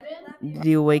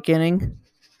The Awakening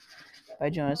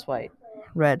by Jonas White.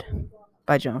 Read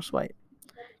by Jonas White.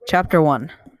 Chapter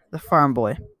 1 The Farm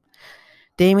Boy.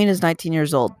 Damien is 19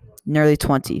 years old, nearly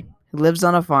 20. He lives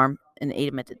on a farm in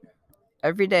Admitted.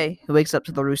 Every day, he wakes up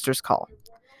to the rooster's call.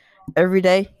 Every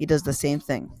day, he does the same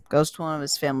thing. Goes to one of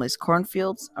his family's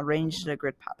cornfields, arranged in a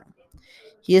grid pattern.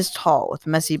 He is tall, with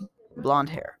messy blonde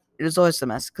hair. It is always a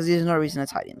mess, because he has no reason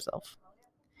to tidy himself.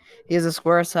 He has a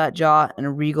square-set jaw and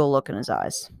a regal look in his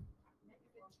eyes.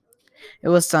 It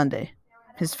was Sunday,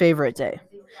 his favorite day.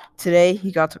 Today,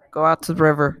 he got to go out to the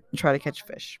river and try to catch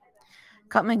fish.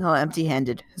 Coming home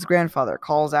empty-handed, his grandfather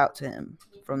calls out to him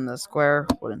from the square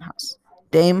wooden house.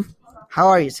 "Dame, how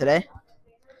are you today?"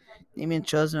 Damien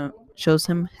shows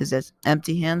him his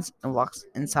empty hands and walks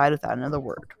inside without another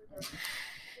word.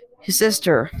 His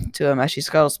sister to him as she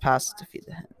scuttles past to feed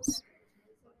the hens.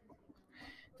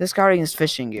 Discarding his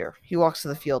fishing gear, he walks to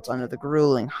the fields under the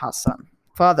grueling hot sun.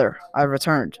 "Father, I've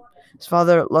returned." His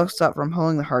father looks up from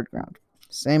hoeing the hard ground.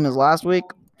 "Same as last week?"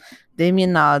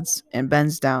 Damien nods and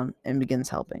bends down and begins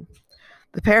helping.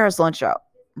 The pair has lunch out,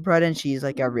 bread and cheese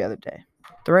like every other day.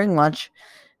 During lunch,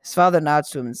 his father nods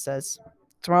to him and says,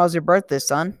 "Tomorrow's your birthday,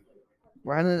 son.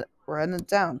 We're heading it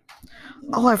down."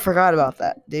 "Oh, I forgot about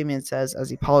that," Damien says as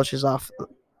he polishes off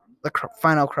the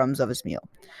final crumbs of his meal.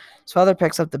 His father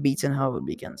picks up the beets and hoe and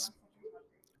begins.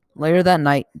 Later that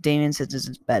night, Damien sits in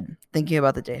his bed, thinking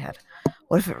about the day ahead.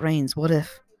 What if it rains? What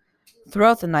if?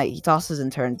 Throughout the night, he tosses and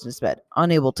turns in his bed,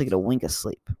 unable to get a wink of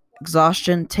sleep.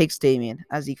 Exhaustion takes Damien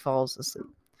as he falls asleep.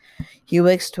 He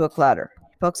wakes to a clatter.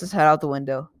 He pokes his head out the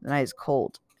window. The night is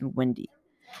cold and windy.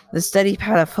 The steady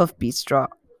pad of hoofbeats draw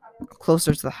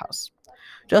closer to the house.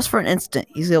 Just for an instant,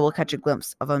 he's able to catch a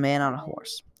glimpse of a man on a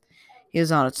horse. He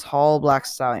is on a tall black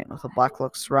stallion with a black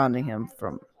look surrounding him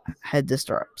from head to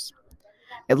stirrups.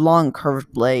 A long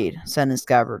curved blade set in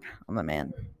scabbard on the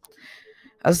man.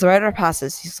 As the rider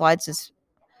passes, he slides his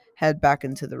head back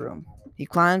into the room. He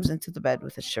climbs into the bed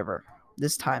with a shiver.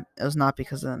 This time, it was not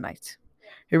because of the night.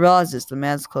 He realizes the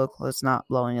man's cloak was not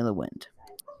blowing in the wind.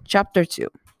 Chapter 2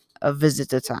 A Visit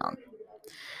to Town.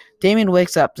 Damien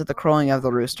wakes up to the crowing of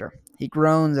the rooster. He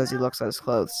groans as he looks at his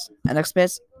clothes. An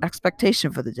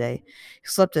expectation for the day, he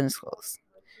slept in his clothes.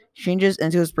 He changes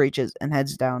into his breeches and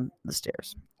heads down the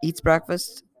stairs. Eats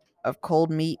breakfast of cold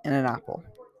meat and an apple.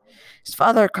 His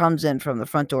father comes in from the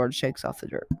front door and shakes off the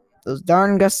dirt. "Those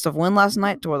darn gusts of wind last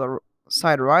night tore the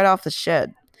side right off the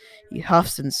shed." He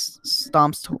huffs and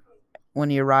stomps when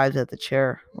he arrives at the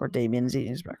chair where Damien is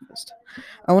eating his breakfast.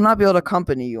 "I will not be able to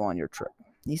accompany you on your trip,"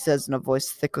 he says in a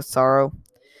voice thick with sorrow.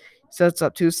 He sets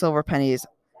up 2 silver pennies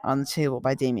on the table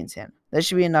by Damien's hand. "This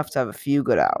should be enough to have a few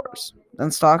good hours." Then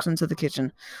stalks into the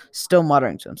kitchen, still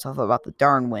muttering to himself about the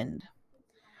darn wind.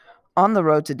 On the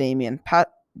road to Damien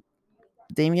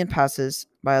passes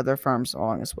by other farms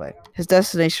along his way. His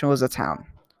destination was a town.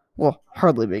 Well,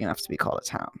 hardly big enough to be called a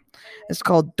town. It's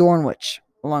called Dornwich,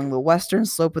 along the western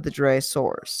slope of the Dray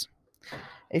Soars.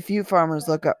 A few farmers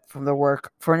look up from their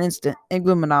work for an instant and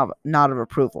give him a nod of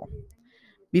approval.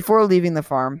 Before leaving the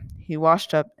farm, he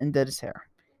washed up and did his hair.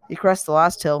 He crests the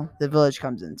last hill, the village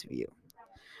comes into view.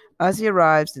 As he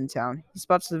arrives in town, he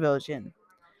spots the village inn.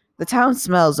 The town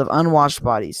smells of unwashed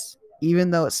bodies,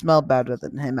 even though it smelled better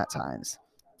than him at times.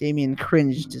 Damien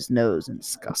cringed his nose in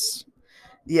disgust.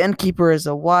 The innkeeper is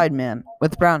a wide man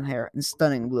with brown hair and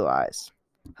stunning blue eyes.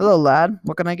 "Hello, lad.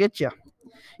 What can I get you?"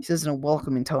 he says in a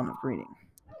welcoming tone of greeting.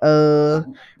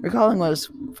 Recalling what his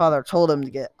father told him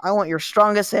to get, "I want your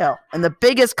strongest ale and the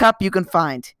biggest cup you can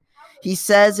find." He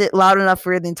says it loud enough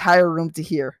for the entire room to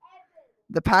hear.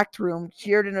 The packed room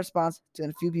cheered in response to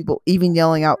a few people even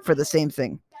yelling out for the same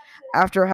thing. After